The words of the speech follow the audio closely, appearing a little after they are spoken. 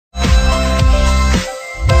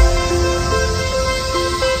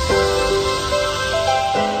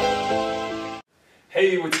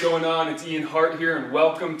going on? It's Ian Hart here and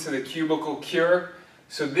welcome to the Cubicle Cure.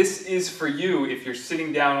 So this is for you if you're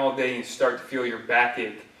sitting down all day and you start to feel your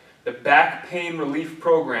backache. The back pain relief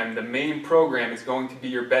program, the main program, is going to be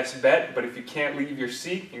your best bet, but if you can't leave your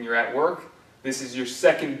seat and you're at work, this is your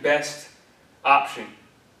second best option.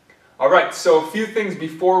 Alright, so a few things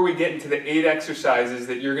before we get into the 8 exercises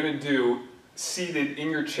that you're going to do seated in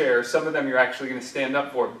your chair. Some of them you're actually going to stand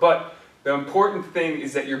up for, but the important thing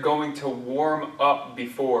is that you're going to warm up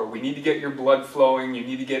before. We need to get your blood flowing, you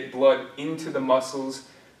need to get blood into the muscles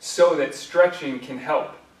so that stretching can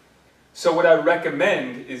help. So what I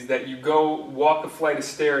recommend is that you go walk a flight of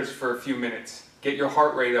stairs for a few minutes. Get your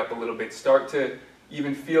heart rate up a little bit. Start to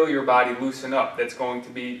even feel your body loosen up. That's going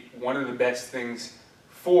to be one of the best things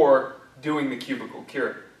for doing the Cubicle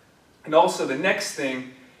Cure. And also the next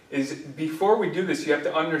thing is before we do this, you have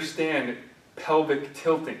to understand pelvic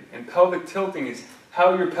tilting. And pelvic tilting is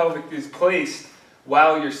how your pelvic is placed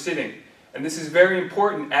while you're sitting. And this is very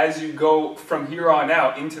important as you go from here on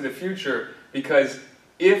out into the future, because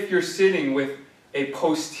if you're sitting with a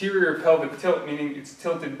posterior pelvic tilt, meaning it's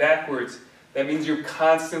tilted backwards, that means you're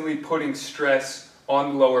constantly putting stress on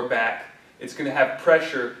the lower back. It's going to have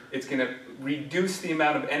pressure, it's going to reduce the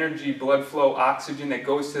amount of energy, blood flow, oxygen that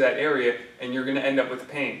goes to that area, and you're going to end up with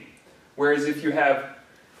pain. Whereas if you have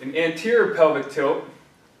an anterior pelvic tilt,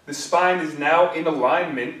 the spine is now in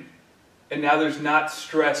alignment, and now there's not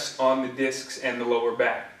stress on the discs and the lower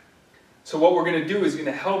back. So what we're going to do is going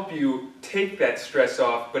to help you take that stress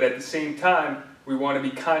off, but at the same time, we want to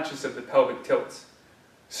be conscious of the pelvic tilts.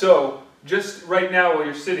 So just right now while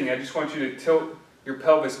you're sitting, I just want you to tilt your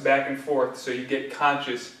pelvis back and forth so you get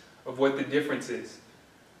conscious of what the difference is.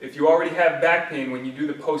 If you already have back pain, when you do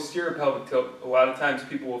the posterior pelvic tilt, a lot of times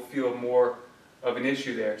people will feel more of an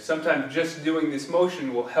issue there. Sometimes just doing this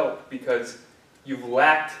motion will help because you've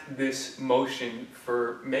lacked this motion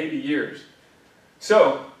for maybe years.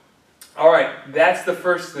 So, alright, that's the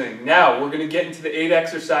first thing. Now we're going to get into the 8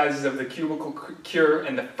 exercises of the Cubicle Cure,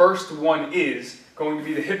 and the first one is going to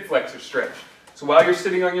be the hip flexor stretch. So while you're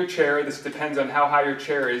sitting on your chair, this depends on how high your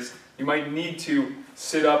chair is, you might need to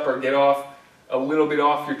sit up or get off a little bit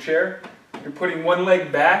off your chair. You're putting one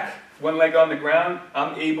leg back, one leg on the ground.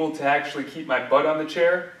 I'm able to actually keep my butt on the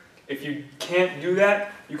chair. If you can't do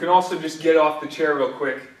that, you can also just get off the chair real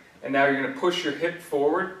quick, and now you're going to push your hip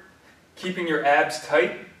forward, keeping your abs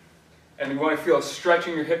tight, and you want to feel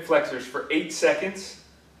stretching your hip flexors for 8 seconds,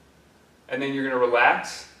 and then you're going to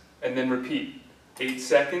relax, and then repeat. 8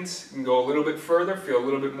 seconds, you can go a little bit further, feel a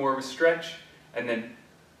little bit more of a stretch, and then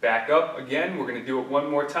back up again. We're going to do it one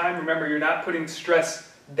more time. Remember, you're not putting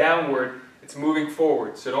stress downward, it's moving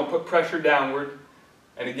forward. So don't put pressure downward.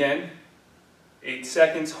 And again, 8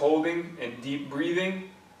 seconds holding and deep breathing.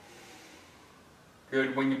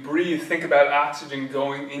 Good. When you breathe, think about oxygen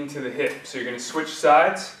going into the hip. So you're going to switch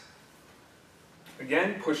sides.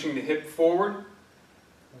 Again, pushing the hip forward.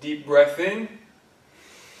 Deep breath in.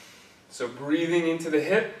 So breathing into the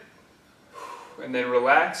hip. And then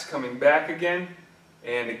relax, coming back again.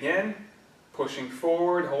 And again, pushing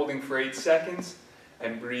forward, holding for 8 seconds,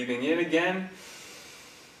 and breathing in again.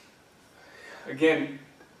 Again,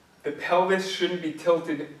 the pelvis shouldn't be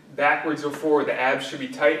tilted backwards or forward. The abs should be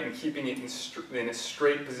tight and keeping it in a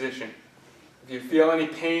straight position. If you feel any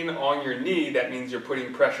pain on your knee, that means you're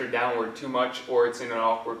putting pressure downward too much, or it's in an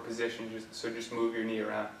awkward position, so just move your knee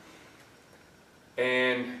around.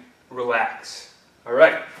 And relax.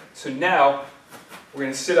 Alright, so now we're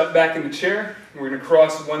going to sit up back in the chair. We're going to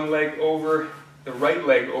cross one leg over, the right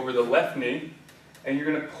leg over the left knee. And you're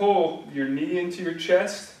going to pull your knee into your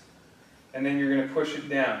chest, and then you're going to push it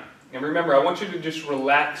down. And remember, I want you to just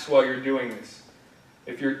relax while you're doing this.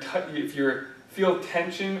 If you feel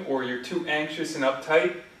tension or you're too anxious and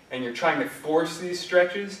uptight and you're trying to force these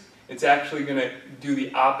stretches, it's actually going to do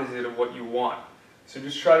the opposite of what you want. So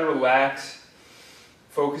just try to relax.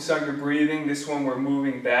 Focus on your breathing. This one we're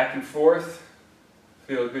moving back and forth.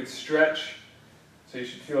 Feel a good stretch. So you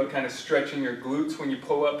should feel it kind of stretching your glutes when you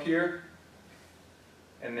pull up here.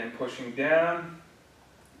 And then pushing down.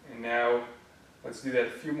 And now let's do that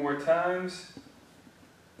a few more times.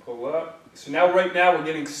 Pull up. So now right now we're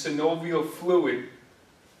getting synovial fluid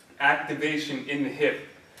activation in the hip.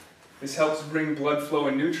 This helps bring blood flow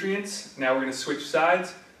and nutrients. Now we're going to switch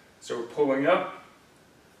sides. So we're pulling up,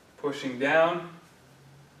 pushing down,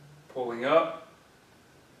 pulling up,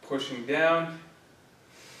 pushing down,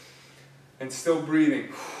 and still breathing.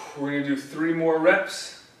 We're going to do 3 more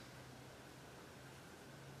reps.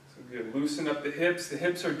 So good. Loosen up the hips. The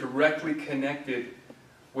hips are directly connected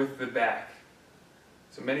with the back.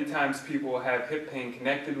 So many times people will have hip pain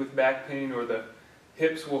connected with back pain, or the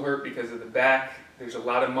hips will hurt because of the back There's a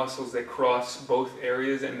lot of muscles that cross both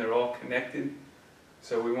areas and they're all connected.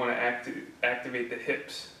 So we want to activate the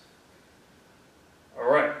hips. All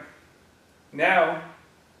right. Now,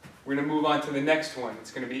 we're going to move on to the next one.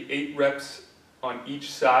 It's going to be 8 reps on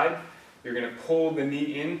each side. You're going to pull the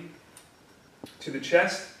knee in to the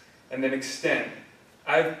chest and then extend.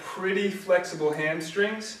 I have pretty flexible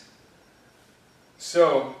hamstrings,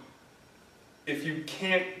 so if you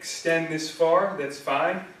can't extend this far, that's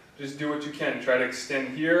fine. Just do what you can. Try to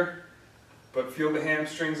extend here, but feel the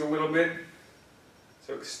hamstrings a little bit.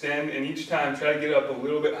 So extend, and each time try to get up a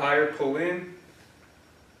little bit higher, pull in,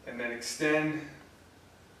 and then extend.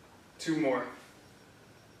 2 more.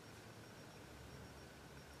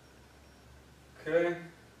 Okay.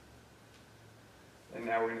 And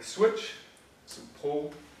now we're going to switch. So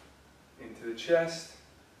pull into the chest,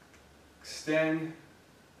 extend.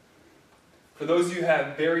 For those of you who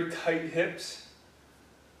have very tight hips,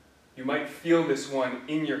 you might feel this one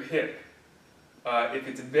in your hip. If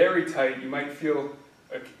it's very tight, you might feel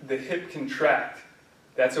the hip contract.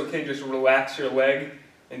 That's okay, just relax your leg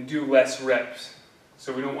and do less reps.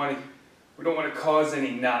 So we don't want to cause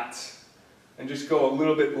any knots, and just go a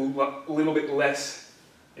little bit less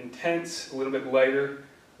intense, a little bit lighter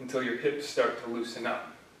until your hips start to loosen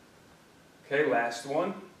up. Okay, last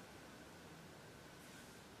one.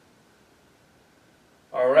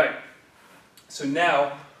 All right. So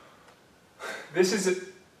now, this is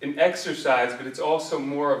an exercise, but it's also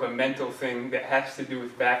more of a mental thing that has to do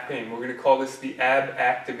with back pain. We're going to call this the ab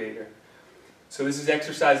activator. So this is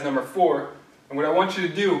exercise number 4, and what I want you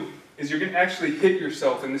to do is you're going to actually hit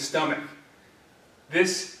yourself in the stomach.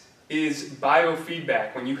 This is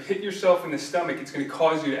biofeedback. When you hit yourself in the stomach, it's going to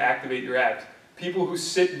cause you to activate your abs. People who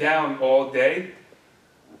sit down all day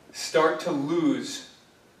start to lose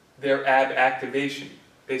their ab activation.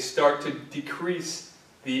 They start to decrease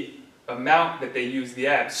the amount that they use the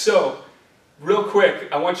abs. So, real quick,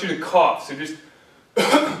 I want you to cough. So just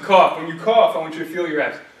cough. When you cough, I want you to feel your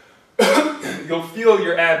abs. You'll feel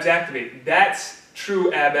your abs activate. That's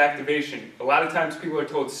true ab activation. A lot of times people are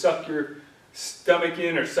told suck your stomach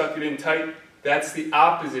in or suck it in tight. That's the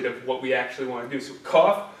opposite of what we actually want to do. So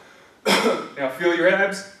cough. Now feel your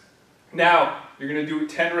abs. Now you're going to do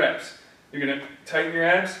 10 reps. You're going to tighten your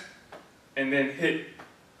abs and then hit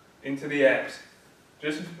into the abs.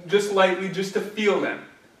 Just lightly, just to feel them.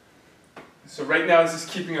 So right now this is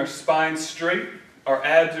keeping our spine straight. Our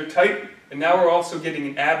abs are tight. And now we're also getting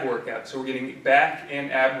an ab workout. So we're getting back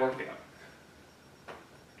and ab workout.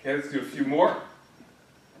 Okay, let's do a few more.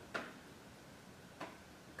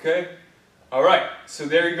 Okay, all right, so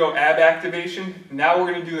there you go, ab activation. Now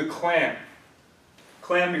we're going to do the clam.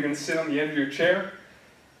 Clam, you're going to sit on the edge of your chair,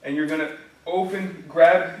 and you're going to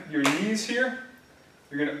grab your knees here.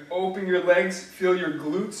 You're going to open your legs, feel your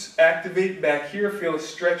glutes activate back here, feel a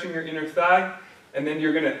stretch in your inner thigh, and then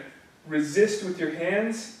you're going to resist with your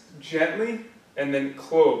hands gently, and then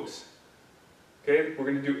close. Okay, we're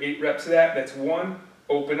going to do 8 reps of that. That's 1,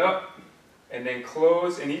 open up, and then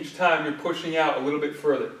close, and each time you're pushing out a little bit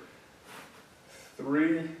further.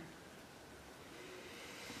 3,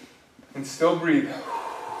 and still breathe.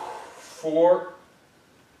 4,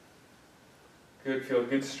 good, feel a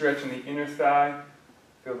good stretch in the inner thigh,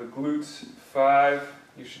 feel the glutes. 5,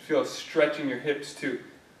 you should feel a stretch in your hips too.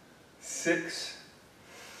 6,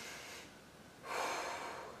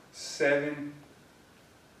 7,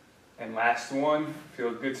 and last one, feel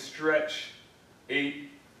a good stretch. 8,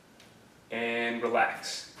 and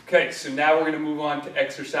relax. Okay, so now we're going to move on to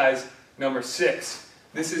exercise number 6.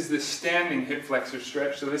 This is the standing hip flexor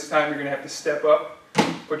stretch. So this time you're going to have to step up,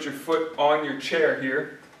 put your foot on your chair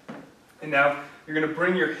here, and now you're going to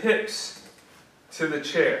bring your hips to the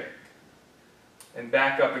chair and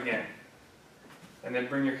back up again. And then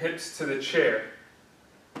bring your hips to the chair.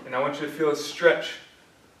 And I want you to feel a stretch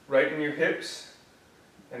right in your hips.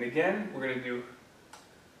 And again, we're going to do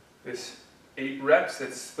this 8 reps.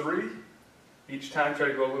 That's 3. Each time, try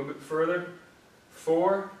to go a little bit further.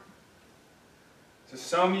 4. So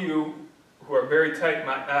some of you who are very tight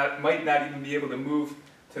might not even be able to move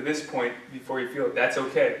to this point before you feel it. That's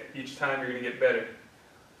okay. Each time you're going to get better.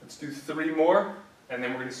 Let's do 3 more, and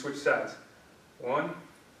then we're going to switch sides. 1.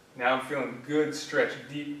 Now I'm feeling good stretch,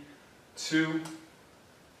 deep. 2.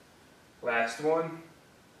 Last one.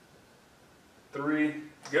 3.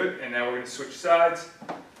 Good. And now we're going to switch sides.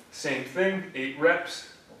 Same thing. 8 reps.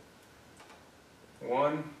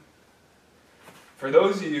 1. For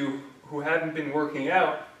those of you who haven't been working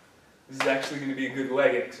out, this is actually going to be a good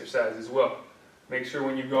leg exercise as well. Make sure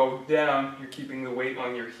when you go down, you're keeping the weight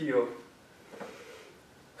on your heel.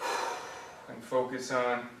 And focus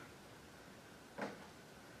on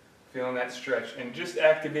Feeling that stretch. And just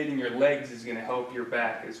activating your legs is going to help your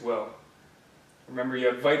back as well. Remember, you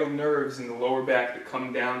have vital nerves in the lower back that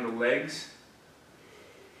come down the legs.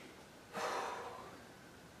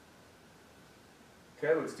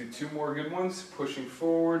 Okay, let's do 2 more good ones. Pushing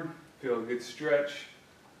forward, feel a good stretch.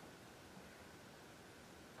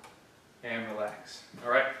 And relax.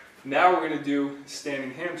 All right, now we're going to do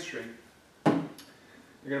standing hamstring.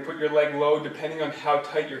 You're going to put your leg low depending on how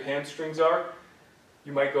tight your hamstrings are.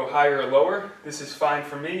 You might go higher or lower. This is fine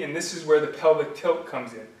for me, and this is where the pelvic tilt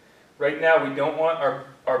comes in. Right now, we don't want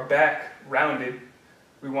our back rounded.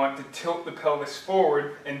 We want to tilt the pelvis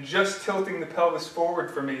forward, and just tilting the pelvis forward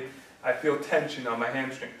for me, I feel tension on my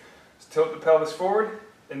hamstring. So tilt the pelvis forward,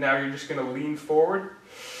 and now you're just going to lean forward.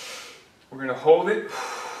 We're going to hold it.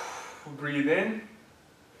 Breathe in.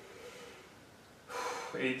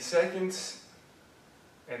 8 seconds.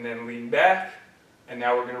 And then lean back. And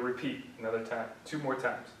now we're going to repeat another time. 2 more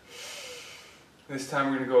times. This time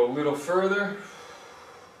we're going to go a little further.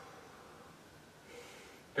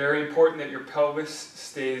 Very important that your pelvis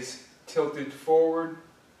stays tilted forward.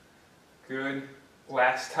 Good.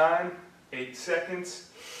 Last time. 8 seconds.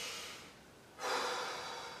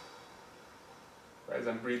 As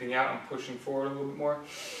I'm breathing out, I'm pushing forward a little bit more.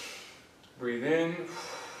 Breathe in.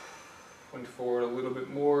 And forward a little bit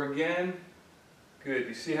more again. Good.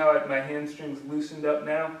 You see how my hamstrings loosened up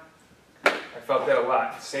now? I felt that a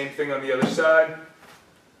lot. Same thing on the other side.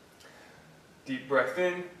 Deep breath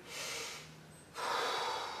in.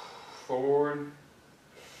 Forward.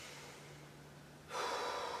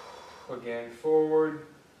 Again, forward.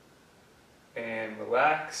 And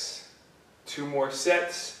relax. 2 more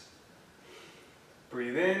sets.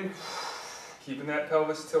 Breathe in. Keeping that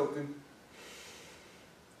pelvis tilted.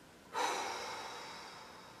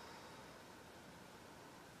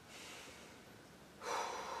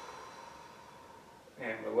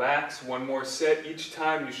 And relax. 1 more set. Each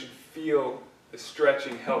time you should feel the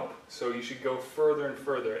stretching help. So you should go further and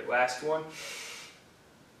further. Last one.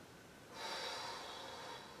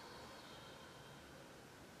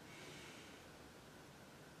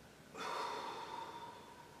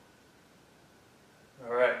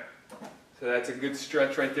 All right. So that's a good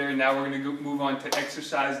stretch right there. Now we're going to move on to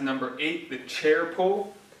exercise number 8, the chair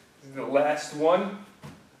pull. This is the last one.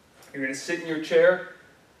 You're going to sit in your chair.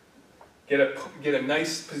 Get a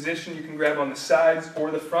nice position. You can grab on the sides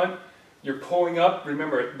or the front. You're pulling up.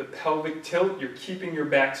 Remember, the pelvic tilt, you're keeping your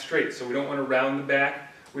back straight. So we don't want to round the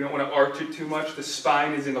back. We don't want to arch it too much. The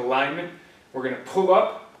spine is in alignment. We're going to pull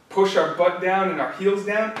up, push our butt down and our heels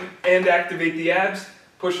down, and activate the abs.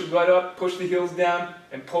 Push the butt up, push the heels down,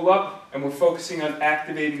 and pull up. And we're focusing on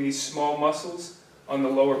activating these small muscles on the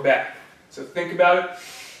lower back. So think about it.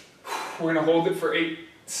 We're going to hold it for 8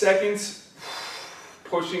 seconds.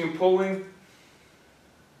 Pushing and pulling,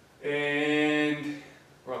 and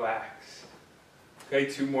relax. Okay,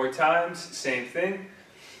 2 more times, same thing.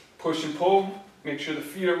 Push and pull, make sure the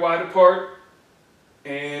feet are wide apart,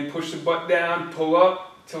 and push the butt down, pull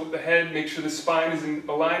up, tilt the head, make sure the spine is in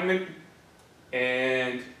alignment,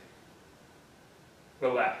 and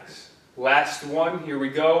relax. Last one, here we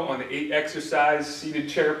go, on the 8 exercise, seated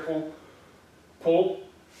chair pull.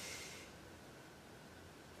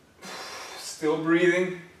 Still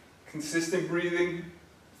breathing, consistent breathing,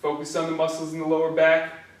 focus on the muscles in the lower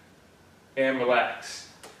back, and relax.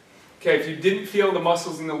 Okay, if you didn't feel the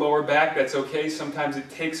muscles in the lower back, that's okay. Sometimes it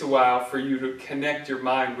takes a while for you to connect your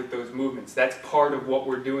mind with those movements. That's part of what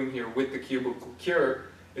we're doing here with the Cubicle Cure,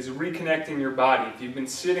 is reconnecting your body. If you've been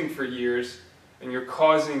sitting for years and you're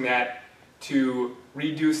causing that to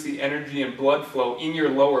reduce the energy and blood flow in your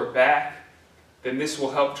lower back, then this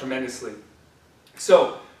will help tremendously.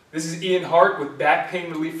 So, this is Ian Hart with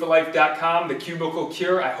BackPainReliefForLife.com, the Cubicle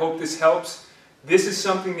Cure. I hope this helps. This is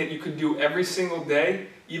something that you could do every single day,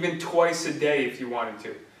 even twice a day if you wanted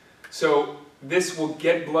to. So this will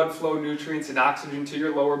get blood flow, nutrients, and oxygen to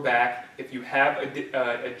your lower back if you have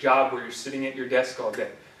a job where you're sitting at your desk all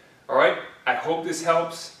day. All right? I hope this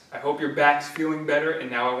helps. I hope your back's feeling better,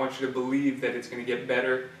 and now I want you to believe that it's going to get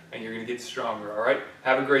better and you're going to get stronger. All right?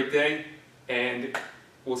 Have a great day, and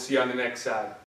we'll see you on the next side.